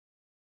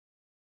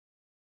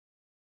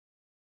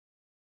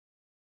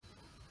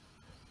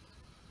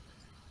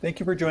Thank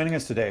you for joining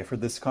us today for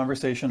this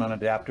conversation on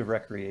adaptive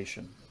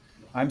recreation.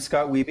 I'm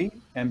Scott Wiebe,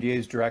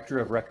 MDA's Director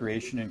of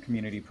Recreation and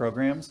Community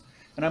Programs,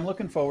 and I'm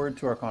looking forward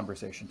to our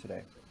conversation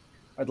today.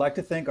 I'd like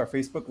to thank our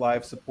Facebook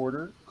Live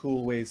supporter,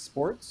 Cool Ways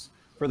Sports,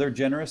 for their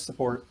generous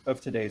support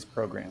of today's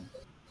program.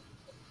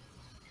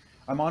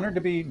 I'm honored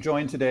to be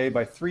joined today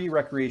by three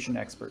recreation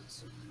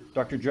experts.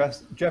 Dr.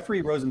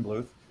 Jeffrey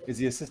Rosenbluth is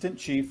the Assistant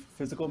Chief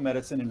Physical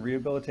Medicine and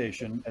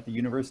Rehabilitation at the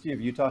University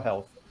of Utah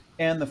Health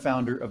and the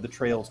founder of the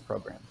Trails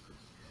program.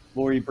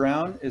 Lori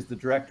Brown is the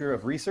Director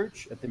of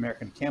Research at the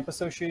American Camp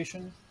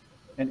Association,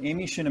 and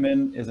Amy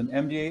Shinneman is an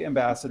MDA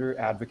ambassador,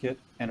 advocate,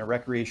 and a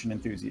recreation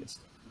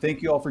enthusiast.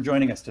 Thank you all for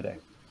joining us today.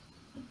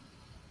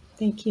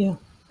 Thank you.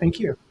 Thank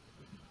you.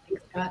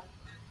 Thanks, Scott.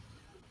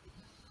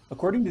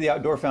 According to the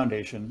Outdoor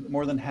Foundation,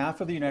 more than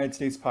half of the United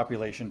States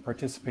population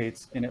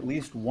participates in at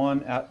least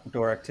one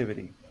outdoor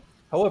activity.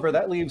 However,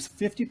 that leaves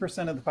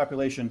 50% of the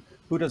population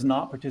who does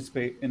not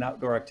participate in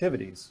outdoor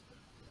activities.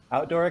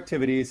 Outdoor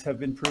activities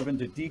have been proven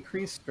to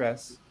decrease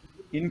stress,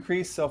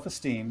 increase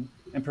self-esteem,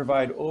 and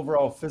provide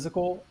overall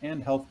physical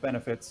and health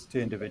benefits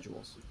to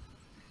individuals.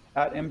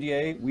 At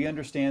MDA, we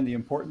understand the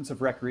importance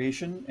of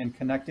recreation and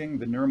connecting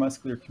the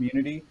neuromuscular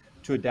community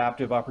to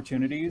adaptive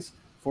opportunities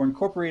for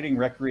incorporating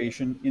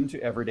recreation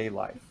into everyday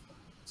life.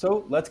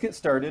 So let's get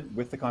started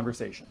with the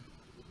conversation.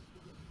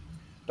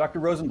 Dr.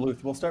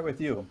 Rosenbluth, we'll start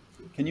with you.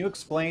 Can you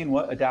explain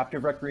what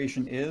adaptive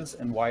recreation is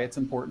and why it's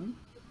important?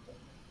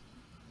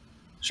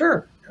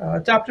 Sure.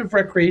 Adaptive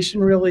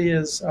recreation really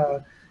is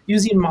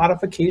using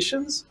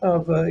modifications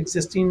of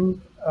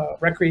existing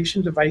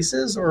recreation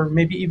devices, or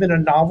maybe even a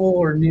novel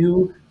or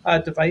new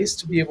device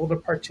to be able to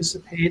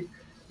participate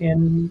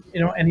in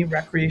any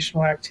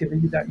recreational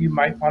activity that you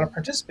might want to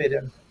participate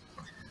in.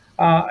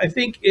 I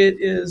think it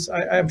is,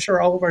 I'm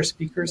sure all of our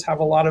speakers have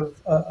a lot of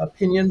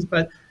opinions,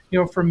 but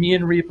for me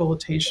in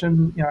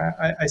rehabilitation,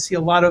 I see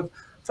a lot of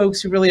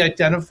folks who really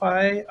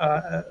identify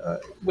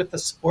with the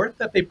sport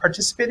that they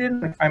participate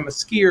in. Like, I'm a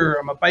skier,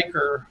 I'm a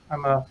biker,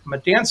 I'm a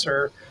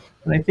dancer.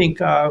 And I think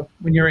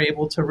when you're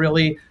able to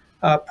really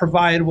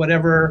provide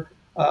whatever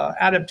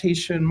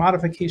adaptation,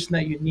 modification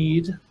that you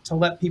need to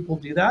let people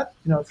do that,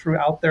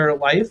 throughout their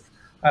life,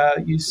 I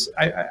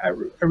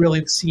really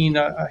have seen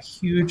a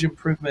huge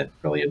improvement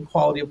really in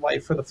quality of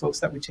life for the folks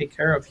that we take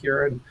care of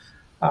here. And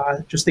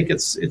just think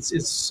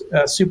it's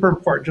super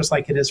important, just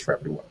like it is for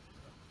everyone.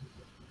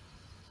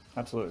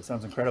 Absolutely,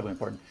 sounds incredibly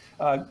important.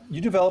 You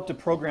developed a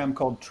program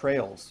called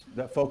Trails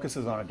that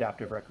focuses on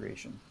adaptive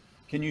recreation.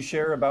 Can you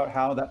share about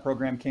how that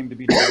program came to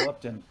be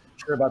developed and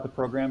share about the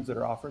programs that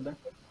are offered there?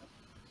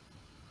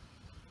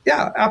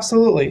 Yeah,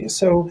 absolutely.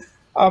 So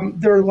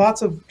there are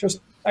lots of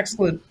just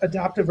excellent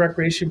adaptive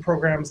recreation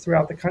programs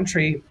throughout the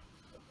country.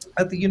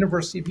 At the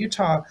University of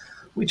Utah,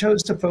 we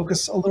chose to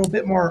focus a little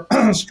bit more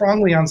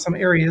strongly on some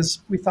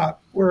areas we thought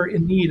were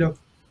in need of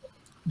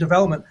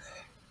development.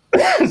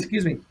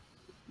 Excuse me.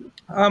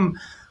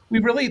 We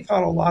really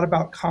thought a lot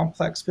about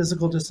complex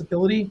physical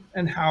disability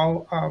and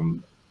how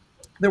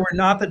there were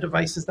not the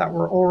devices that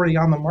were already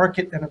on the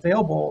market and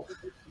available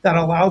that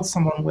allowed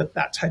someone with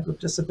that type of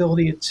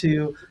disability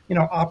to,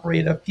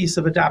 operate a piece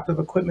of adaptive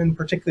equipment,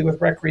 particularly with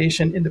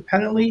recreation,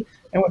 independently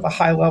and with a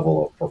high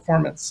level of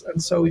performance.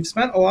 And so we've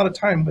spent a lot of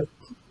time with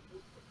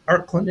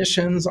our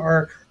clinicians,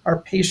 our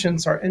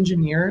patients, our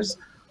engineers,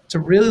 to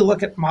really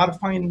look at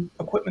modifying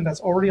equipment that's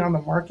already on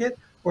the market,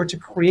 or to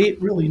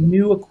create really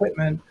new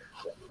equipment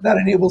that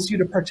enables you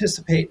to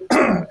participate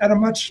at a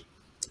much,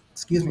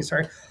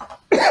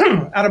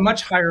 at a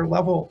much higher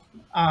level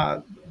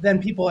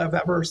than people have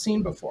ever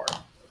seen before.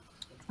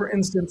 For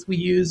instance, we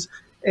use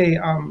a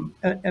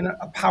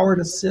powered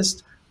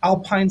assist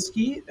alpine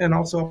ski and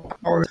also a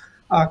powered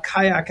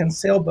kayak and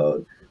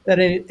sailboat that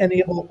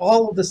enable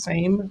all of the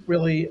same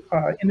really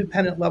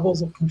independent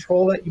levels of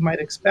control that you might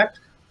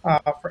expect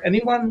for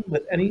anyone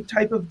with any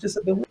type of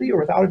disability or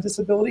without a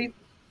disability.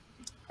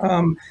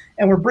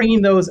 And we're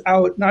bringing those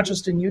out, not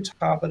just in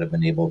Utah, but have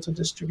been able to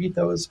distribute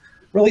those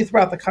really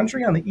throughout the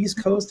country, on the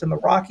East Coast and the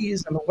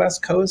Rockies and the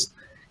West Coast,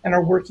 and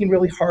are working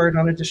really hard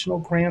on additional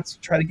grants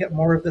to try to get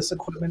more of this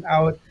equipment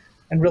out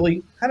and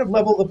really kind of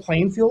level the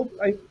playing field,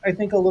 I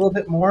think, a little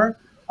bit more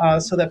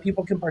so that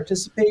people can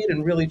participate,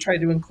 and really try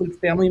to include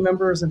family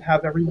members and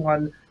have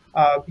everyone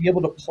be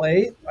able to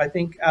play, I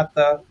think, at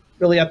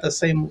the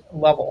same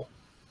level.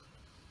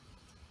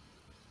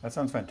 That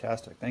sounds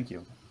fantastic. Thank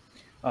you.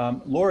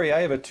 Lori, I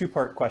have a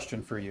two-part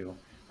question for you.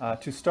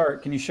 To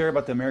start, can you share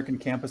about the American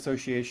Camp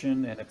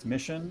Association and its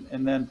mission,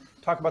 and then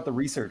talk about the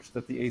research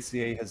that the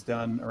ACA has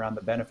done around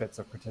the benefits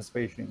of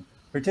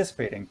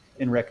participating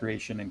in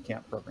recreation and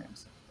camp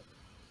programs?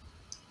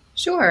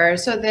 Sure.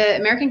 So the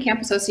American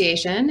Camp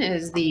Association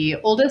is the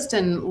oldest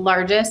and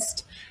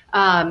largest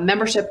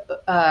membership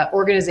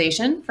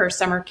organization for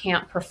summer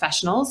camp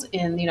professionals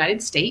in the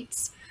United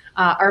States.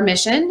 Our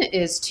mission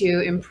is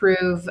to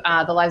improve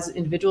the lives of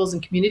individuals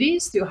and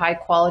communities through high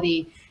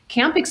quality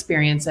camp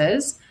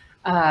experiences.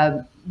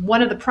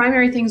 One of the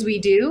primary things we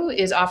do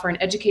is offer an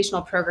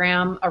educational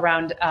program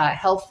around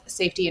health,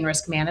 safety, and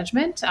risk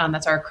management.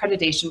 That's our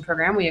accreditation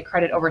program. We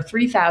accredit over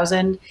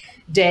 3,000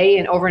 day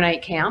and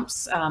overnight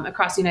camps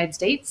across the United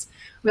States.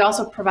 We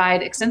also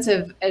provide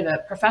extensive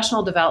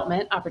professional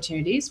development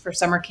opportunities for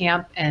summer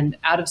camp and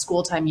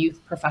out-of-school time youth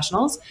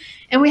professionals.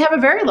 And we have a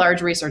very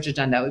large research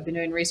agenda. We've been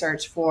doing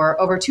research for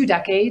over 2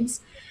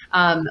 decades,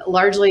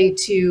 largely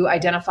to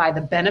identify the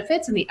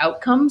benefits and the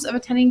outcomes of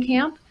attending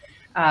camp.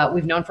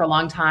 We've known for a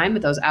long time that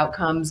those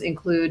outcomes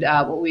include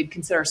what we'd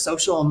consider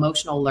social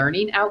emotional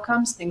learning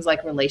outcomes, things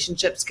like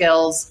relationship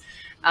skills,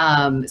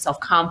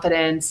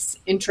 self-confidence,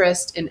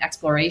 interest in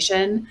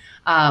exploration.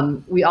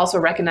 We also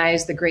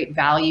recognize the great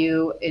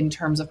value in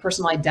terms of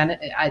personal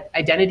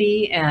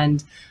identity,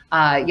 and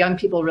young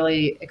people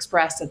really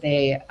express that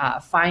they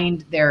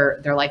find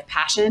their life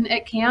passion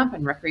at camp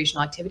and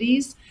recreational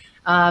activities.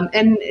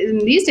 And in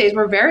these days,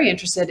 we're very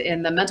interested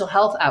in the mental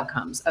health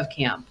outcomes of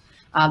camp.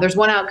 There's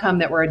one outcome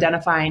that we're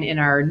identifying in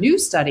our new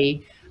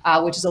study,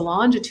 which is a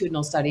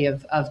longitudinal study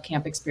of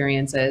camp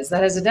experiences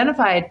that has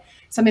identified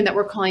something that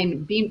we're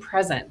calling being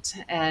present.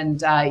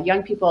 And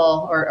young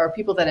people or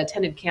people that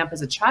attended camp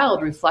as a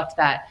child reflect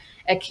that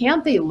at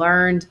camp they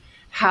learned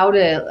how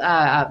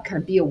to kind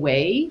of be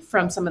away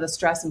from some of the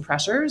stress and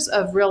pressures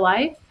of real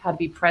life, how to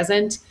be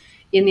present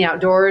in the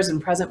outdoors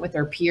and present with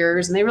their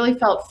peers. And they really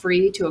felt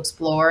free to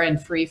explore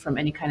and free from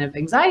any kind of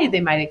anxiety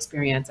they might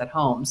experience at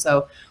home.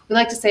 So we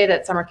like to say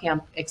that summer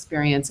camp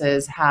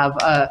experiences have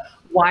a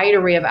wide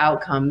array of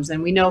outcomes.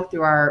 And we know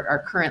through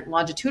our current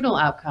longitudinal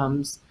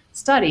outcomes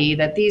study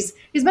that these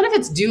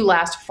benefits do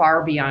last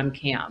far beyond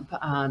camp.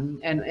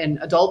 And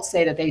adults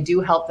say that they do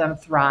help them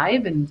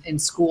thrive in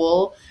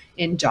school,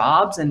 in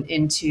jobs, and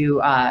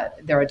into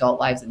their adult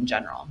lives in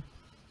general.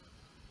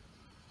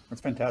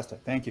 That's fantastic.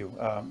 Thank you.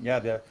 Yeah,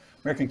 the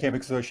American Camping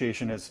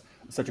Association is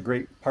such a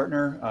great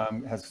partner,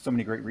 has so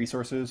many great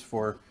resources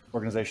for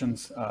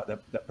organizations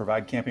that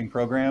provide camping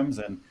programs,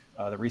 and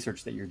the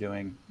research that you're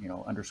doing,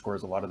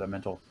 underscores a lot of the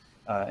mental,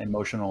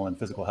 emotional, and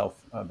physical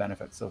health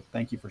benefits. So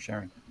thank you for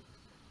sharing.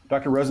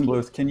 Dr.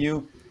 Rosenbluth,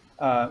 you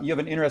have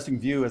an interesting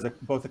view as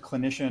both a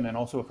clinician and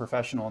also a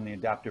professional in the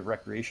adaptive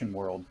recreation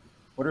world.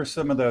 What are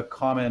some of the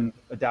common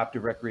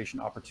adaptive recreation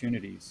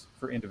opportunities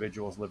for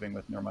individuals living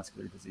with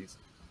neuromuscular disease?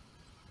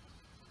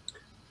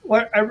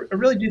 Well, I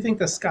really do think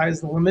the sky's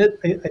the limit.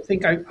 I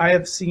think I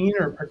have seen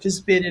or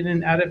participated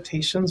in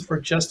adaptations for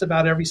just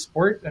about every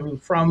sport. I mean,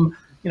 from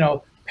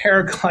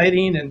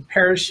paragliding and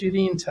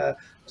parachuting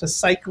to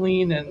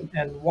cycling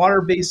and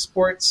water-based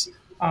sports.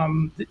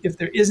 If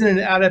there isn't an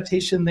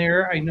adaptation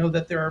there, I know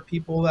that there are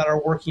people that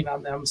are working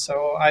on them.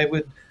 So I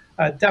would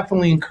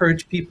definitely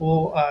encourage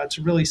people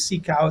to really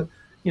seek out,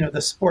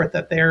 the sport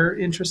that they're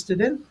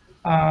interested in,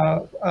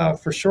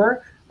 for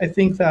sure. I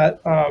think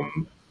that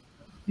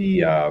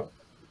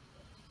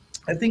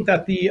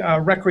the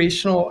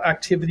recreational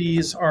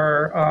activities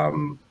are,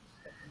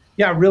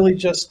 really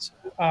just,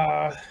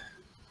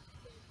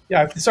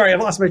 sorry, I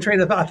lost my train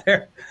of thought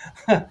there.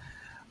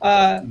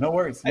 No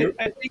worries.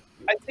 I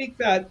think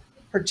that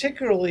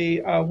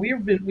particularly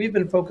we've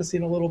been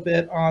focusing a little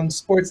bit on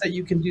sports that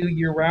you can do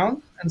year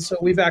round, and so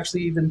we've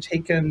actually even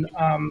taken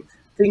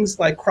things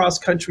like cross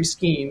country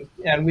skiing,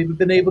 and we've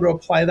been able to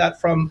apply that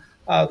from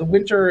the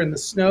winter and the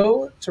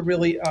snow to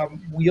really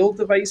wheel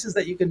devices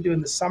that you can do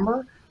in the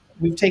summer.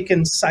 We've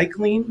taken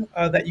cycling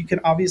that you can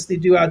obviously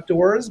do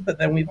outdoors, but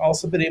then we've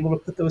also been able to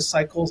put those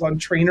cycles on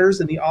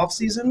trainers in the off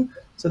season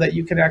so that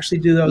you can actually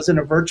do those in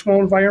a virtual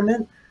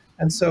environment.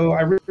 And so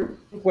I really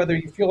think whether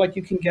you feel like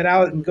you can get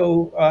out and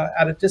go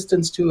at a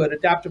distance to an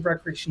adaptive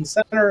recreation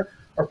center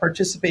or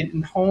participate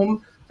in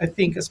home, I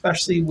think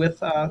especially with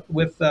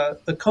the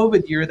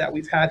COVID year that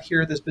we've had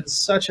here, there's been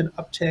such an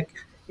uptick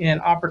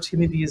in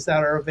opportunities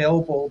that are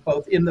available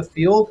both in the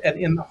field and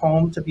in the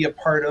home to be a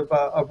part of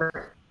a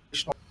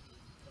recreational.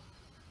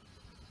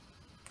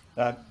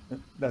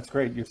 That's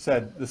great. You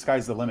said the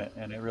sky's the limit,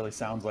 and it really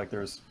sounds like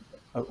there's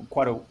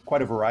quite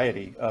a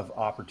variety of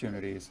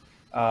opportunities.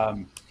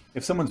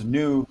 If someone's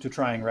new to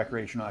trying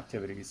recreational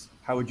activities,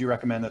 how would you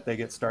recommend that they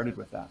get started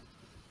with that?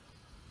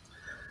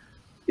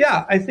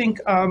 Yeah, I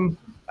think I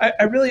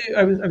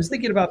was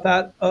thinking about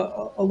that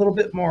a little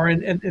bit more,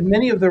 and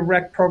many of the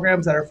rec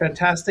programs that are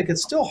fantastic,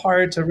 it's still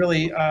hard to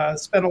really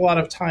spend a lot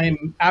of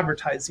time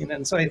advertising,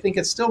 and so I think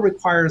it still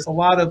requires a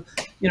lot of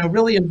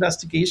really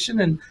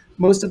investigation. And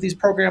most of these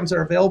programs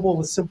are available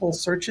with simple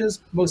searches.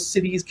 Most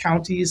cities,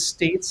 counties,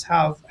 states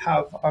have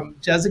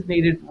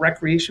designated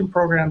recreation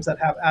programs that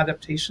have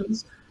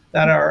adaptations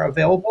that are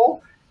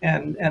available,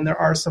 and there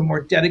are some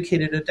more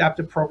dedicated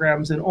adaptive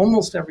programs in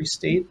almost every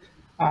state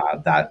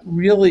that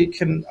really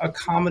can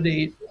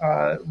accommodate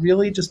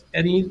really just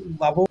any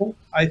level,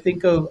 I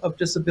think, of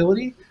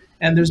disability.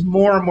 And there's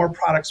more and more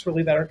products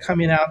really that are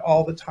coming out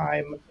all the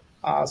time.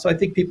 So I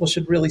think people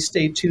should really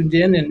stay tuned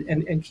in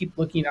and keep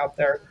looking out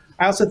there.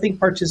 I also think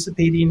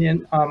participating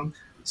in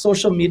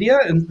social media,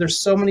 and there's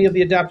so many of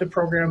the adaptive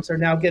programs are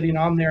now getting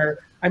on there.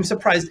 I'm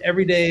surprised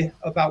every day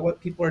about what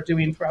people are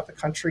doing throughout the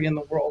country and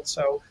the world.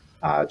 So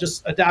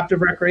just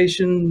adaptive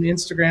recreation,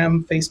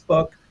 Instagram,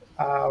 Facebook,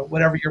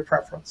 whatever your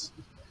preference.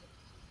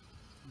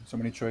 So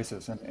many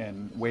choices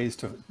and ways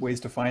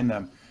to find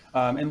them.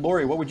 And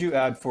Lori, what would you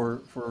add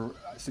for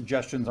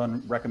suggestions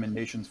on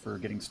recommendations for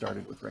getting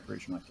started with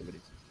recreational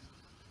activities?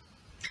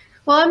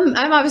 Well,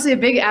 I'm obviously a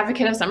big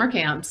advocate of summer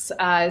camps.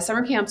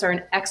 Summer camps are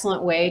an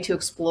excellent way to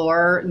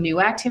explore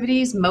new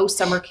activities. Most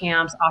summer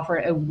camps offer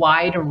a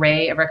wide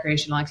array of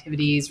recreational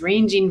activities,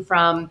 ranging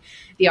from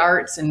the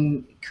arts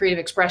and creative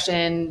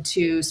expression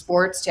to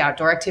sports to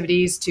outdoor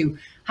activities to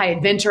high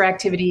adventure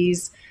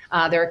activities.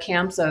 There are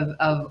camps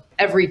of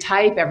every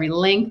type, every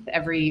length,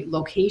 every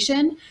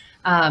location.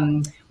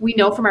 We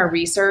know from our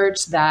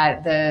research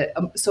that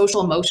the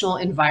social emotional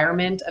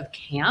environment of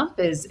camp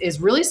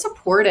is really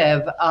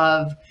supportive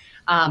of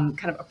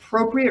kind of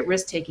appropriate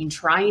risk taking,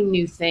 trying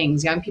new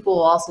things. Young people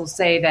will also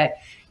say that,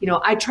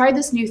 I tried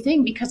this new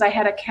thing because I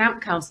had a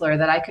camp counselor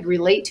that I could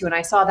relate to and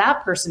I saw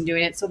that person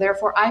doing it, so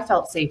therefore I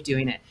felt safe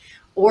doing it.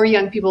 Or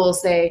young people will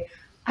say,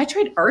 I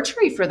tried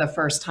archery for the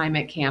first time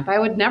at camp. I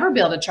would never be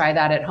able to try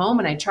that at home.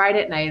 And I tried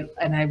it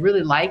and I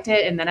really liked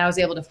it. And then I was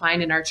able to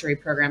find an archery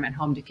program at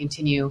home to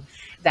continue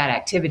that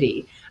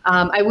activity.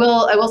 I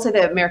will say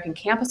the American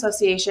Camp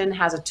Association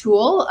has a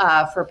tool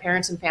for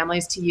parents and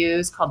families to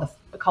use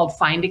called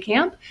Find a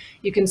Camp.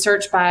 You can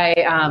search by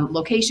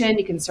location,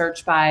 you can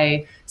search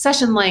by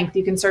session length,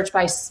 you can search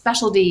by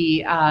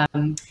specialty,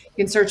 you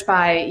can search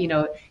by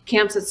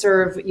camps that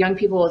serve young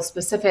people with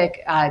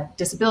specific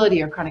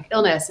disability or chronic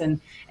illness,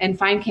 and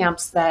find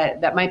camps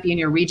that might be in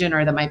your region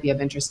or that might be of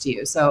interest to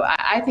you. So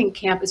I think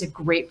camp is a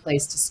great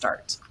place to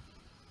start.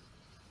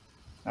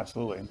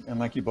 Absolutely. And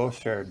like you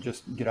both shared,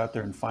 just get out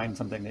there and find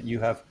something that you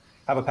have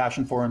a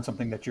passion for and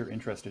something that you're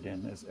interested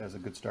in as a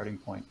good starting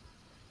point.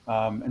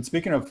 And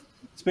speaking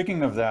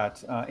of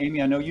that,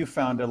 Amy, I know you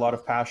found a lot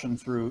of passion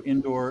through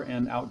indoor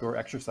and outdoor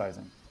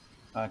exercising.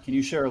 Can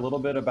you share a little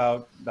bit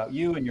about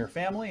you and your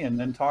family, and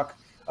then talk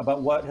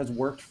about what has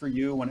worked for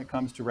you when it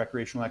comes to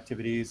recreational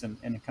activities and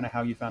kind of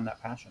how you found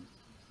that passion?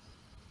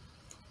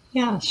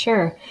 Yeah,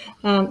 sure.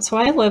 So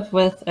I live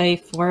with a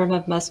form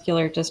of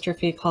muscular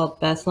dystrophy called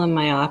Bethlem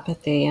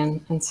myopathy,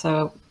 and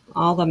so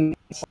all the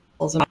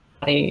muscles in my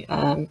body,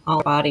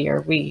 all body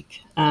are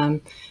weak.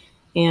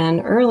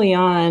 And early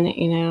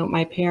on,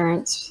 my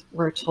parents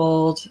were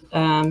told,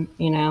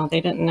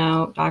 they didn't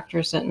know,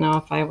 doctors didn't know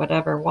if I would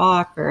ever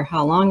walk or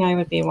how long I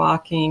would be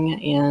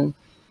walking.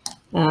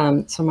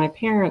 And so my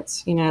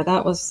parents,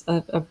 that was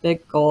a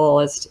big goal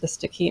is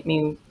to keep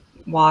me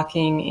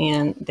walking.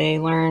 And they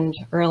learned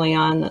early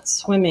on that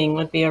swimming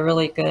would be a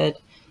really good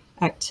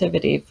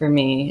activity for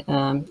me.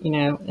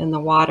 In the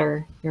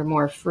water, you're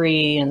more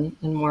free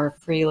and more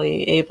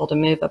freely able to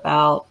move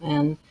about,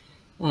 and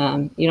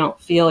you don't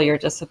feel your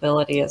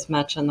disability as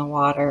much in the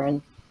water.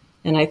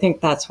 And I think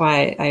that's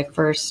why I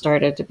first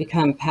started to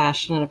become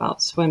passionate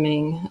about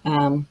swimming.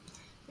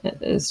 It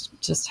is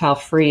just how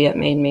free it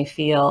made me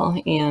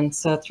feel. And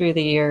so through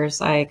the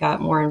years, I got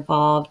more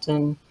involved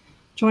and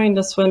joined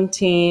a swim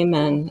team.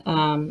 And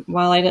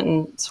while I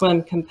didn't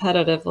swim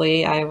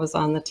competitively, I was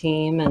on the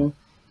team and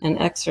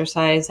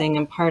exercising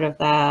and part of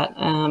that.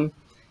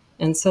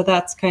 And so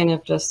that's kind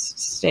of just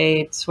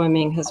stayed.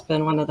 Swimming has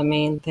been one of the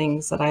main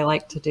things that I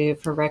like to do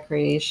for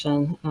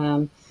recreation.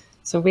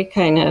 So we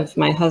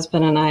my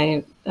husband and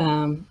I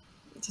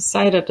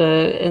decided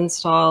to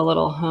install a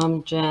little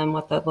home gym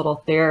with a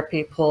little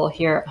therapy pool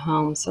here at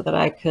home so that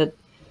I could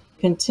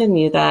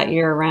continue that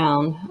year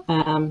round.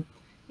 And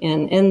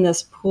in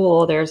this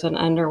pool, there's an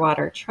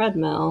underwater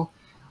treadmill,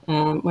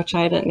 which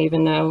I didn't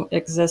even know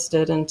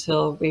existed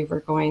until we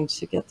were going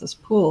to get this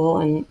pool.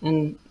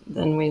 And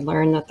then we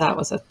learned that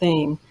was a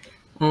thing.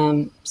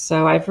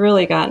 So I've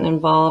really gotten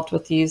involved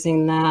with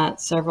using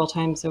that several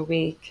times a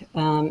week.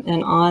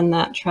 And on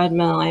that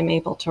treadmill, I'm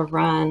able to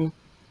run,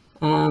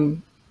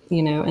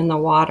 in the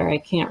water. I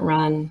can't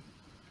run.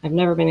 I've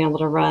never been able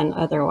to run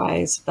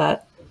otherwise,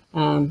 but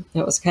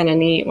it was kind of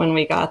neat when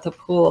we got the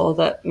pool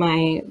that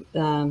my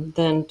then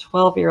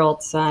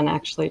 12-year-old son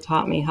actually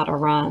taught me how to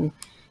run.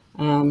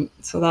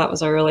 So that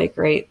was a really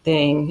great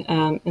thing.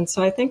 And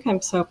so I think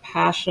I'm so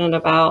passionate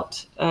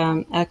about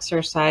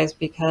exercise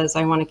because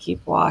I want to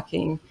keep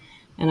walking.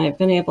 And I've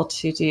been able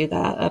to do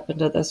that up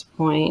until this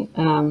point.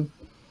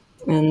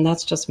 And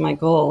that's just my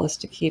goal, is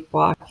to keep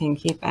walking,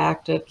 keep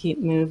active, keep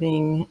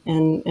moving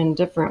in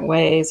different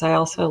ways. I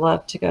also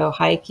love to go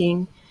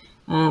hiking.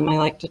 I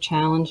like to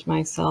challenge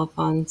myself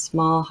on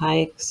small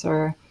hikes,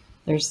 or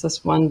there's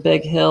this one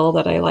big hill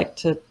that I like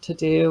to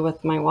do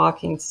with my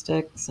walking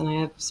sticks, and I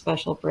have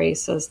special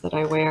braces that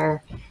I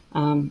wear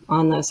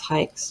on those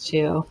hikes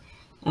too.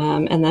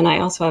 And then I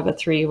also have a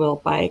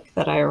 3-wheel bike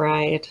that I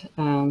ride.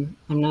 I'm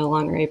no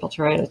longer able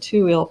to ride a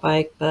 2-wheel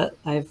bike, but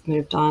I've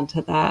moved on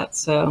to that.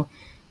 So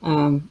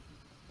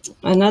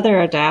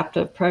another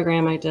adaptive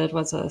program I did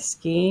was a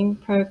skiing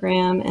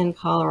program in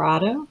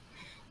Colorado.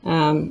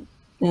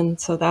 And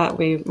so that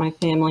my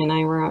family and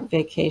I were out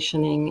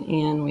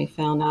vacationing, and we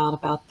found out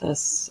about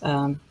this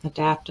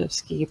adaptive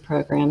ski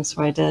program.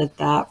 So I did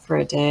that for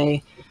a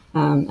day.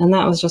 And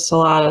that was just a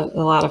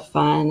lot of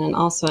fun, and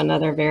also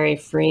another very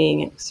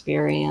freeing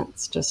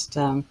experience, just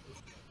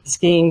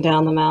skiing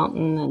down the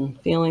mountain and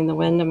feeling the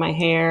wind in my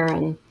hair.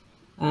 And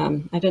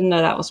I didn't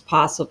know that was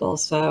possible,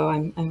 so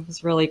I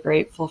was really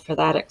grateful for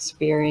that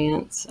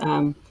experience.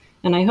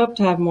 And I hope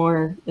to have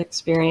more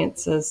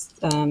experiences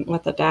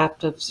with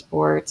adaptive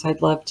sports.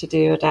 I'd love to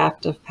do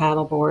adaptive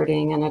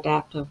paddleboarding and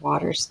adaptive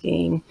water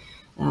skiing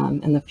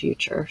in the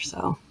future.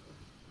 So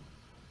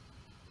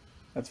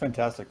That's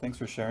fantastic. Thanks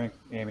for sharing,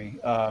 Amy.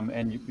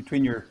 And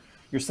between your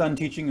son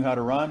teaching you how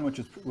to run,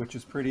 which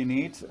is pretty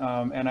neat,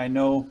 and I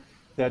know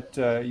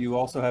that you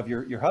also have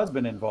your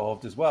husband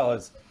involved as well,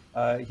 as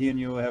he and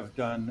you have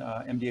done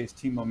MDA's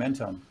Team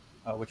Momentum,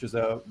 which is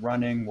a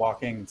running,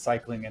 walking,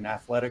 cycling, and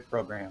athletic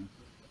program.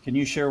 Can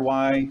you share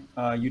why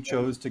you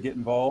chose to get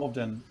involved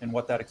and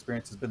what that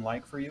experience has been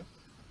like for you?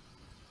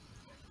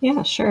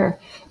 yeah, sure.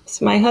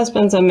 So my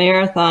husband's a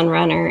marathon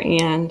runner,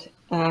 and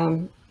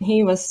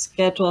he was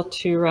scheduled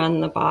to run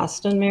the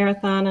Boston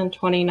Marathon in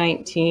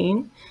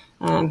 2019.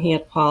 He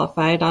had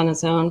qualified on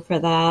his own for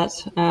that.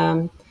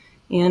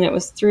 And it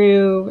was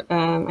through,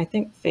 I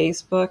think,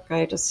 Facebook.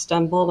 I just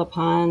stumbled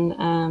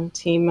upon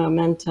Team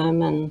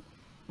Momentum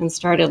and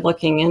started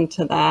looking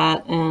into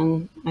that.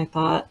 And I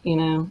thought,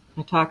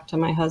 I talked to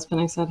my husband.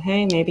 I said,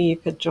 hey, maybe you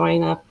could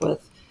join up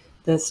with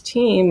this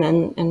team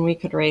and we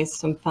could raise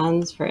some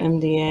funds for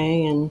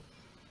MDA.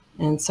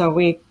 And so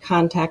we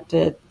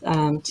contacted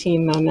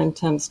Team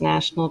Momentum's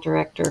national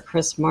director,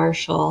 Chris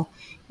Marshall,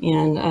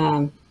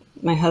 and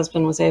my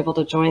husband was able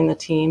to join the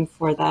team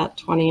for that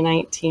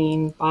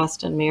 2019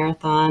 Boston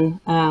Marathon.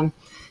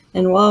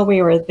 And while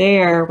we were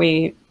there,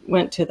 we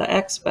went to the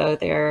expo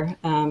there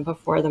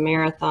before the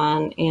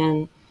marathon,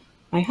 and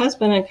my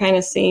husband had kind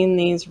of seen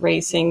these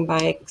racing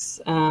bikes.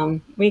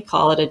 We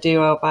call it a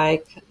duo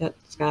bike.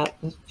 It's got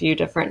a few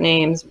different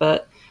names,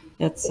 but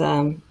it's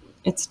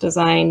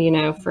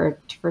designed,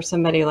 for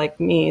somebody like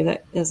me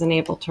that isn't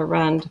able to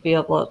run to be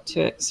able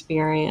to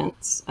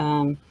experience,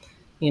 a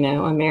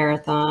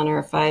marathon or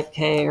a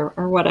 5K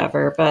or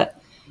whatever. But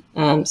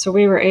so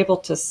we were able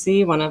to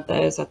see one of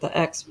those at the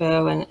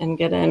expo and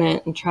get in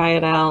it and try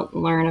it out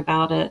and learn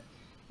about it.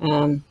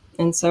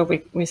 And so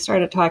we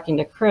started talking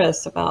to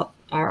Chris about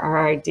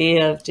our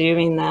idea of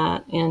doing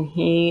that. And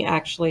he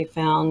actually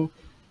found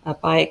a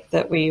bike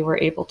that we were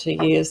able to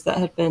use that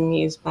had been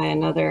used by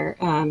another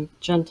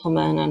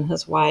gentleman and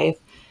his wife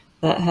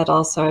that had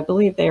also, I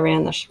believe they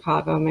ran the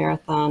Chicago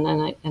Marathon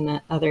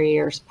in other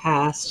years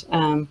past.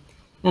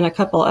 And a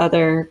couple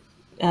other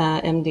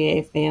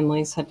MDA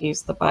families had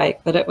used the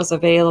bike, but it was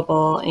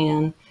available,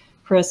 and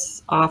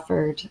Chris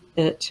offered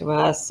it to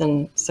us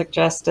and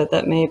suggested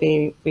that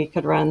maybe we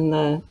could run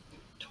the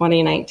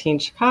 2019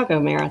 Chicago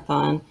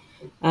Marathon.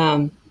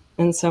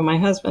 And so my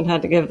husband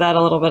had to give that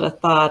a little bit of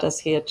thought, as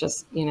he had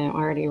just,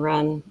 already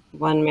run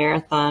one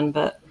marathon,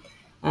 but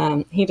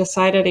he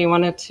decided he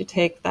wanted to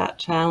take that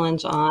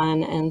challenge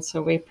on. And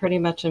so we pretty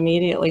much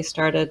immediately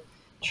started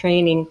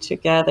training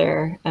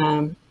together.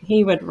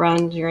 He would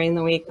run during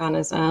the week on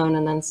his own,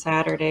 and then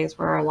Saturdays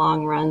were our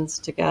long runs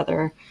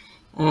together.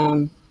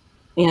 And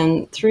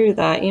through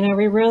that,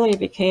 we really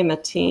became a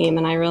team,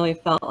 and I really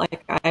felt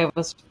like I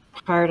was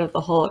part of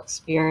the whole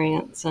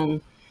experience.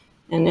 And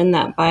in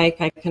that bike,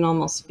 I can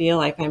almost feel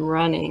like I'm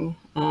running.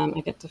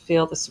 I get to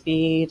feel the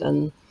speed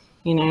and,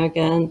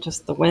 again,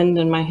 just the wind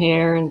in my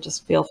hair, and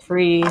just feel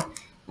free,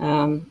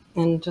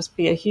 and just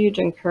be a huge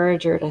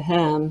encourager to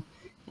him.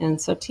 And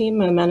so Team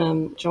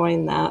Momentum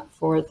joined that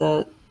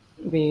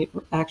we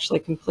actually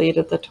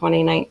completed the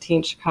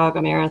 2019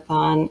 Chicago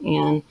Marathon,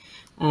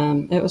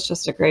 and it was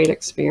just a great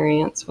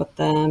experience with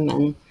them,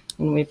 and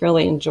we've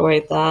really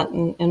enjoyed that.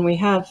 And we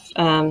have,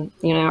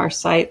 our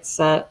sights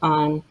set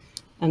on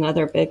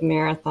another big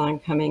marathon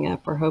coming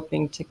up we're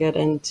hoping to get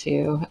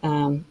into.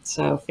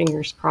 So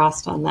fingers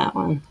crossed on that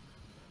one.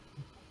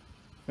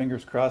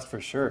 Fingers crossed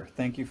for sure.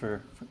 Thank you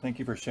for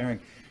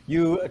sharing.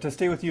 To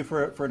stay with you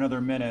for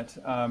another minute,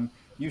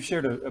 you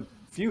shared a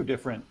few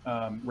different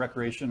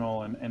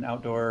recreational and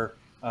outdoor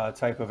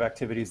type of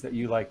activities that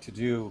you like to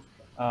do.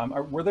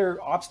 Were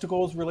there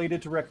obstacles related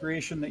to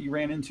recreation that you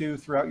ran into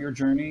throughout your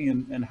journey,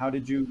 and how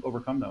did you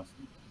overcome those?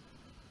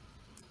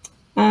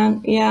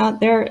 Yeah,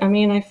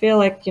 I feel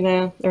like,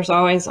 there's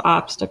always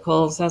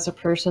obstacles as a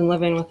person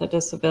living with a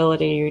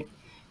disability.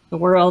 The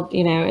world,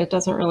 it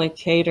doesn't really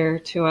cater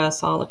to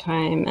us all the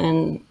time,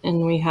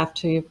 and we have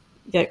to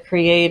get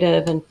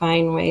creative and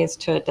find ways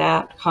to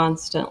adapt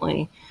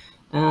constantly.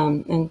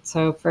 And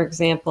so, for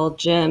example,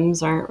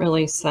 gyms aren't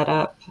really set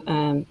up,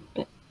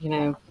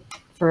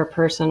 for a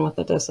person with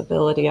a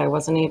disability. I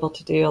wasn't able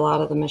to do a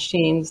lot of the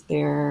machines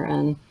there,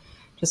 and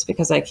just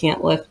because I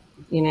can't lift,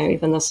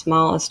 even the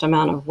smallest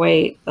amount of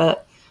weight.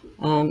 But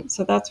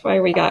so that's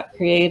why we got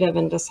creative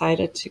and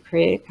decided to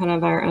create kind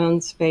of our own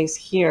space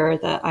here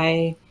that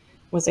I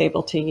was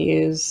able to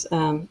use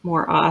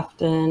more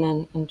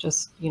often, and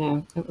just,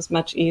 it was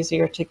much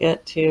easier to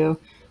get to.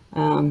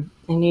 And,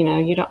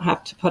 you don't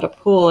have to put a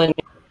pool in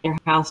your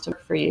house to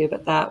work for you,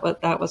 but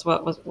that was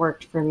what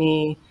worked for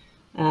me.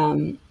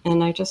 And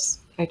I just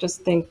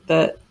think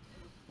that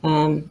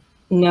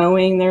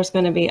knowing there's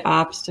going to be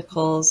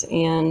obstacles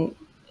and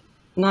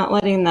not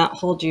letting that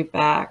hold you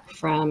back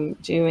from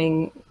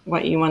doing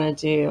what you want to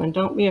do. And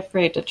don't be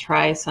afraid to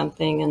try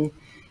something,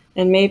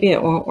 and maybe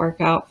it won't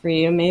work out for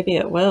you. Maybe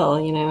it will.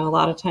 You know, a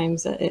lot of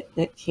times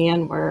it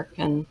can work.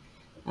 And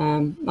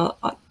a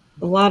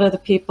lot of the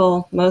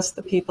people, most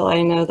of the people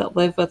I know that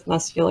live with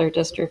muscular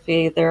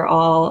dystrophy, they're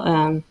all,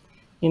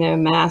 you know,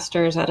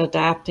 masters at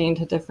adapting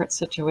to different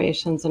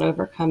situations and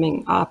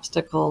overcoming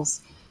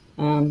obstacles.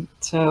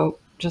 So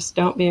just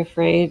don't be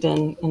afraid,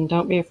 and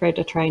don't be afraid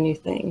to try new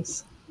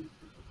things.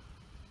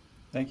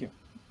 Thank you,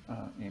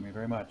 Amy,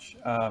 very much.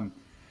 And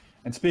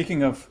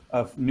speaking of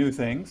new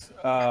things,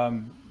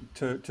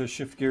 to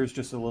shift gears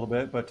just a little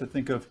bit, but to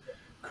think of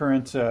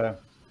current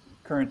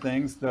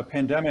things, the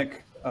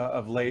pandemic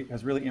of late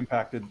has really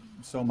impacted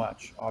so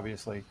much,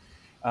 obviously.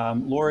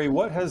 Lori,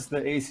 what has the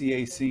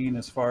ACA seen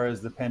as far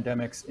as the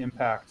pandemic's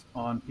impact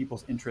on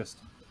people's interest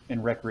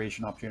in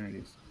recreation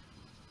opportunities?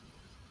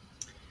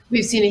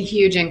 We've seen a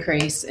huge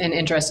increase in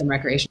interest in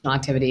recreational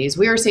activities.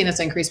 We were seeing this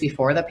increase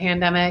before the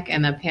pandemic,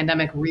 and the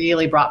pandemic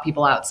really brought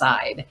people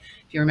outside.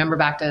 If you remember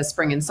back to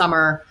spring and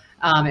summer,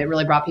 it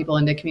really brought people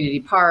into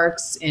community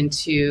parks,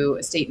 into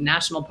state and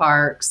national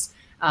parks.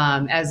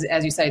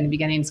 As you said in the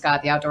beginning,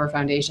 Scott, the Outdoor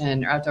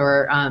Foundation or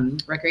outdoor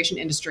recreation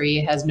industry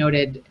has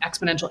noted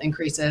exponential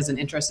increases in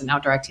interest in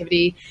outdoor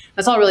activity.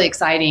 That's all really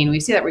exciting. We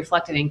see that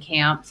reflected in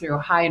camp through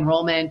high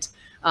enrollment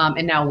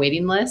and now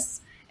waiting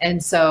lists.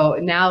 And so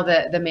now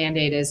the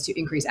mandate is to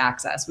increase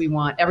access. We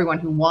want everyone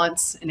who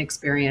wants an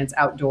experience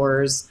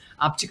outdoors,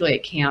 particularly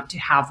at camp, to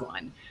have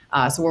one.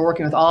 So we're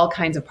working with all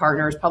kinds of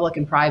partners, public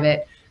and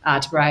private,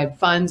 to provide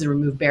funds and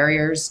remove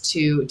barriers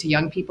to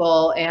young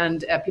people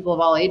and people of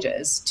all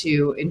ages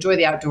to enjoy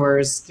the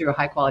outdoors through a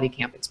high quality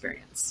camp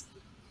experience.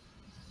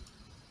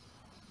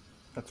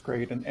 That's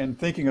great. And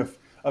thinking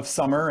of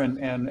summer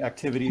and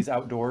activities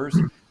outdoors,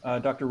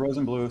 Dr.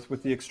 Rosenbluth,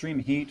 with the extreme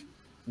heat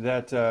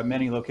that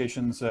many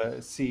locations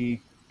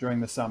see during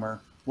the summer,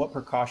 what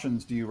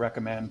precautions do you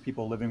recommend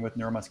people living with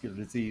neuromuscular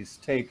disease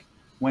take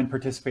when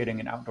participating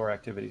in outdoor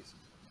activities?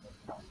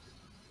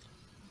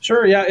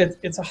 Sure, yeah,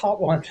 it's a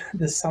hot one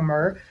this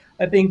summer.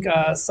 I think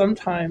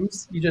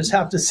sometimes you just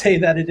have to say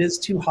that it is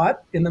too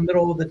hot in the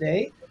middle of the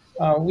day.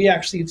 We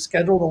actually have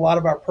scheduled a lot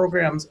of our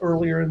programs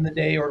earlier in the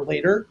day or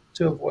later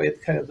to avoid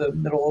kind of the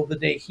middle of the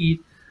day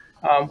heat.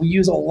 We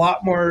use a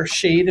lot more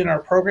shade in our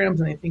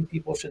programs, and I think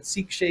people should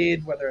seek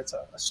shade, whether it's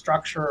a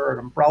structure or an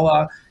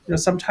umbrella. You know,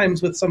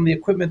 sometimes with some of the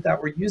equipment that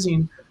we're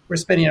using, we're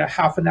spending a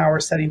half an hour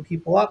setting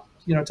people up,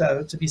 you know,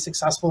 to be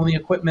successful in the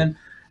equipment,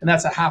 and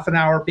that's a half an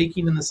hour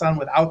baking in the sun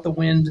without the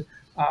wind.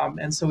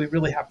 And so we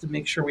really have to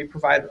make sure we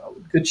provide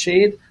good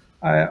shade.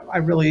 I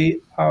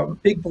really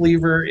big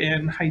believer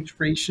in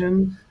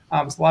hydration.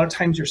 So a lot of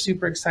times you're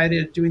super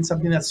excited doing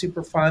something that's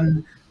super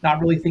fun, not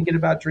really thinking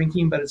about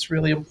drinking, but it's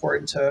really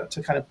important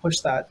to kind of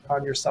push that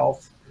on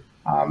yourself.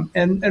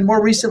 And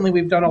more recently,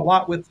 we've done a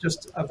lot with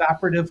just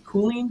evaporative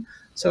cooling.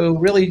 So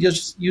really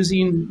just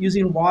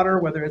using water,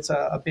 whether it's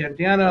a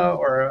bandana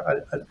or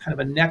a kind of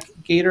a neck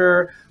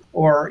gaiter,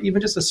 or even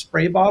just a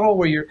spray bottle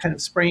where you're kind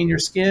of spraying your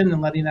skin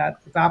and letting that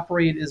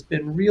evaporate, has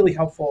been really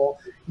helpful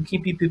in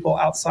keeping people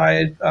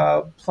outside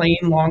playing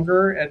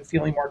longer and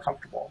feeling more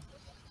comfortable.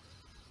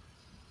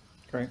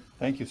 Great.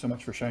 Thank you so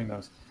much for sharing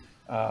those.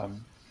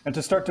 And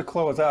to start to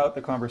close out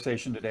the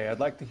conversation today, I'd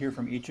like to hear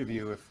from each of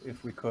you,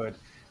 if we could.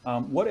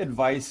 What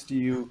advice do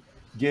you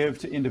give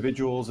to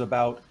individuals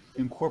about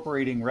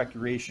incorporating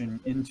recreation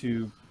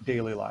into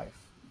daily life?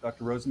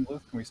 Dr.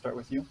 Rosenbluth, can we start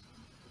with you?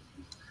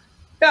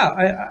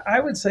 Yeah, I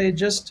would say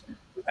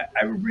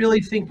I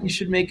really think you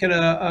should make it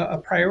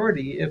a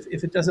priority.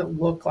 If it doesn't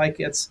look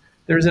like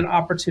there's an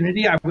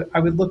opportunity, I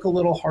would look a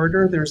little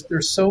harder.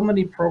 There's so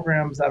many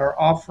programs that are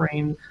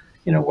offering,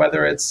 you know,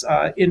 whether it's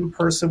in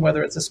person,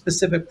 whether it's a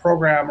specific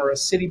program or a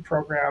city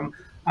program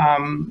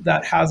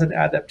that has an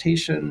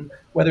adaptation,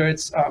 whether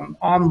it's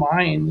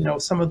online. You know,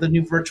 some of the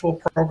new virtual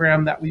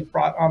program that we've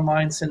brought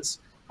online since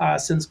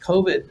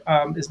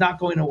COVID is not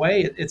going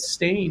away. It's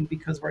staying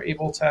because we're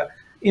able to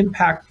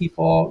impact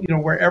people, you know,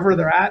 wherever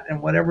they're at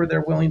and whatever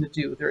they're willing to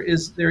do. There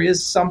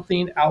is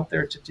something out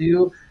there to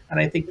do, and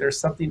I think there's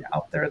something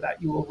out there that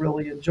you will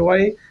really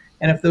enjoy.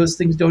 And if those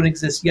things don't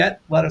exist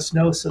yet, let us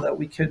know so that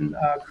we can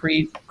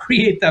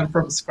create them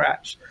from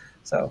scratch.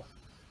 So,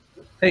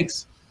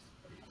 thanks.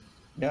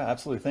 Yeah,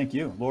 absolutely. Thank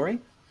you, Lori.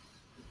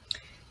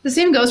 The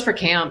same goes for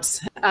camps.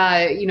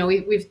 You know,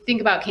 we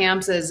think about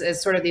camps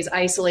as sort of these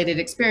isolated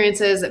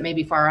experiences that may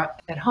be far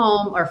at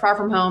home or far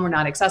from home or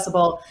not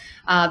accessible.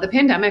 The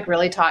pandemic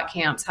really taught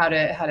camps how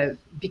to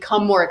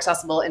become more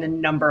accessible in a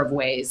number of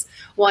ways.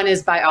 One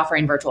is by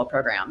offering virtual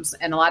programs,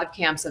 and a lot of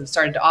camps have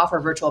started to offer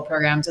virtual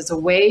programs as a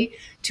way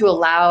to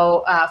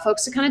allow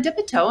folks to kind of dip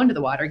a toe into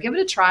the water, give it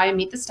a try,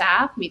 meet the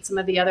staff, meet some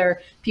of the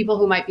other people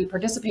who might be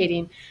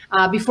participating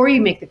before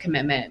you make the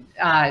commitment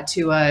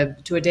to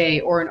a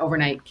day or an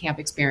overnight camp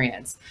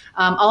experience.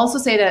 I'll also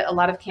say that a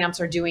lot of camps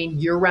are doing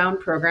year-round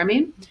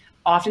programming,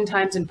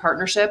 oftentimes in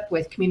partnership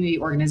with community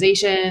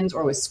organizations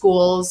or with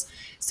schools,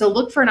 So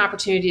look for an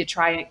opportunity to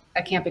try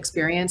a camp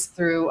experience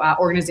through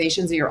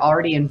organizations that you're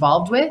already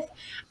involved with.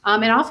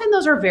 And often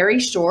those are very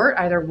short,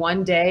 either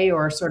one day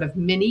or sort of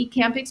mini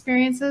camp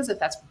experiences, if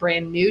that's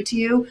brand new to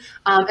you.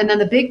 And then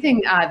the big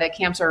thing that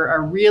camps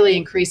are really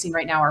increasing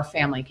right now are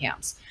family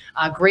camps.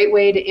 A great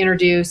way to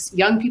introduce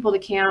young people to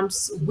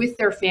camps with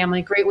their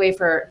family, great way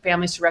for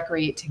families to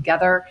recreate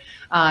together.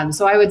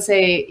 So I would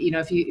say,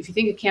 if you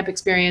think a camp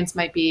experience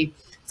might be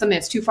something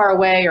that's too far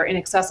away or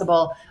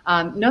inaccessible,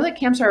 know that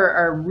camps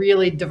are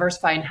really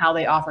diversifying how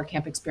they offer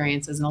camp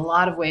experiences in a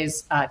lot of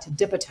ways to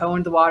dip a toe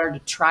into the water, to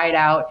try it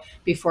out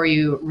before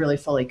you really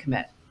fully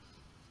commit.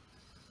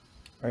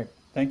 Right.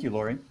 Thank you,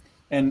 Lori.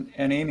 And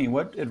Amy,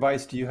 what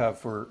advice do you have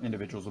for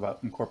individuals about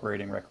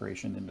incorporating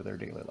recreation into their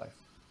daily life?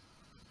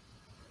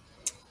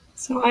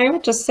 So I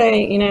would just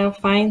say,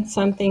 find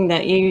something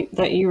that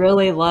you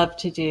really love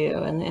to do,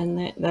 and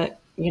that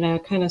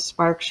kind of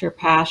sparks your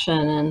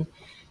passion,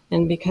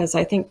 and because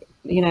I think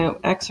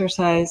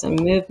exercise and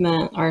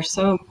movement are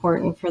so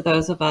important for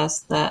those of us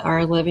that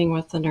are living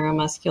with the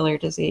neuromuscular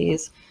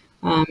disease,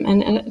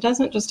 and it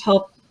doesn't just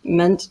help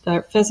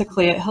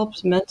physically; it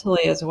helps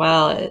mentally as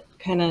well. It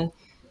kind of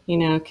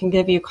can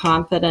give you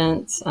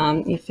confidence.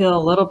 You feel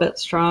a little bit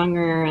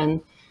stronger,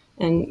 and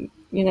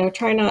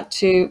try not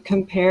to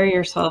compare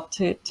yourself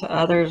to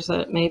others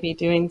that may be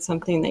doing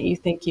something that you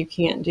think you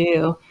can't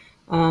do.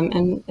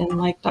 And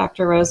like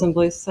Dr.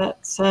 Rosenbluth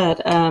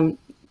said,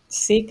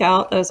 seek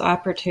out those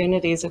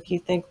opportunities. If you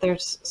think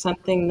there's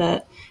something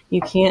that you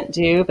can't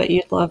do, but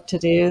you'd love to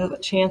do,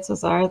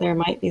 chances are there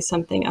might be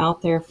something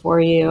out there for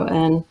you.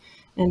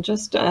 And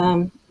just,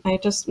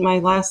 my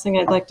last thing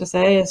I'd like to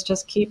say is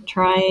just keep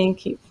trying,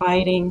 keep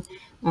fighting,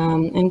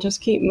 and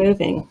just keep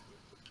moving.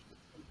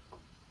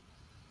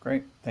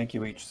 Great. Thank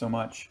you each so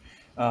much.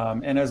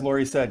 And as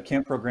Lori said,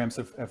 camp programs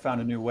have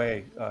found a new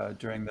way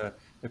during the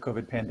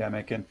COVID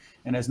pandemic. And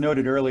as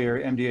noted earlier,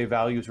 MDA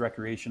values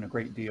recreation a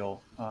great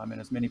deal.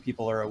 And as many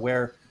people are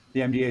aware,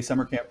 the MDA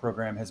summer camp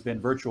program has been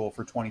virtual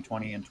for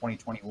 2020 and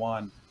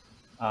 2021.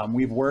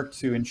 We've worked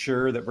to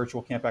ensure that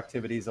virtual camp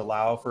activities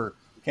allow for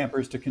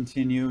campers to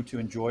continue to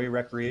enjoy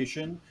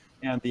recreation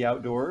and the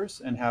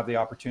outdoors and have the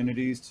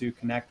opportunities to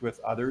connect with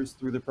others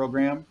through the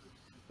program.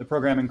 The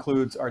program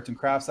includes arts and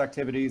crafts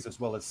activities, as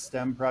well as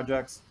STEM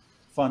projects,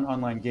 fun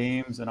online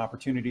games, and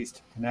opportunities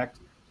to connect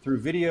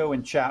through video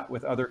and chat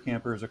with other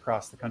campers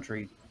across the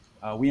country.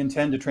 We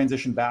intend to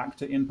transition back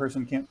to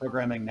in-person camp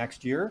programming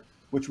next year,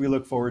 which we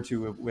look forward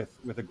to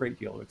with a great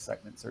deal of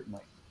excitement,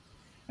 certainly.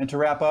 And to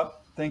wrap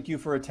up, thank you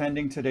for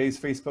attending today's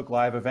Facebook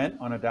Live event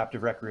on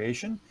adaptive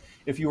recreation.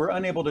 If you were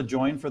unable to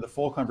join for the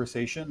full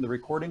conversation, the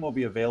recording will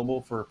be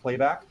available for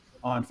playback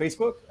on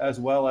Facebook, as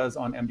well as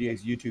on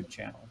MDA's YouTube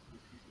channel.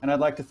 And I'd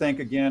like to thank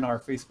again our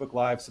Facebook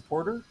Live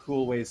supporter,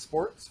 Cool Ways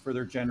Sports, for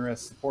their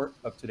generous support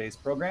of today's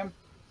program.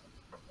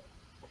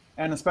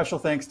 And a special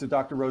thanks to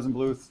Dr.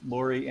 Rosenbluth,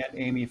 Lori, and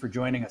Amy for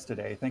joining us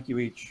today. Thank you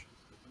each.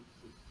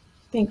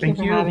 Thank you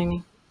for having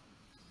me.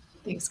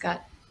 Thanks,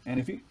 Scott. And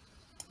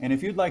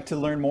if you'd like to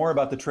learn more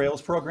about the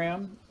Trails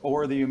program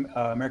or the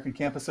American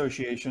Camp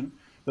Association,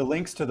 the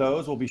links to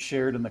those will be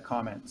shared in the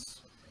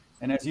comments.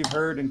 And as you've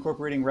heard,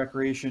 incorporating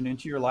recreation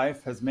into your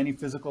life has many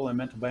physical and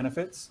mental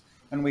benefits,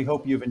 and we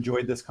hope you've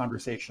enjoyed this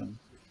conversation.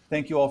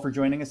 Thank you all for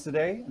joining us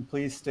today, and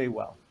please stay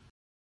well.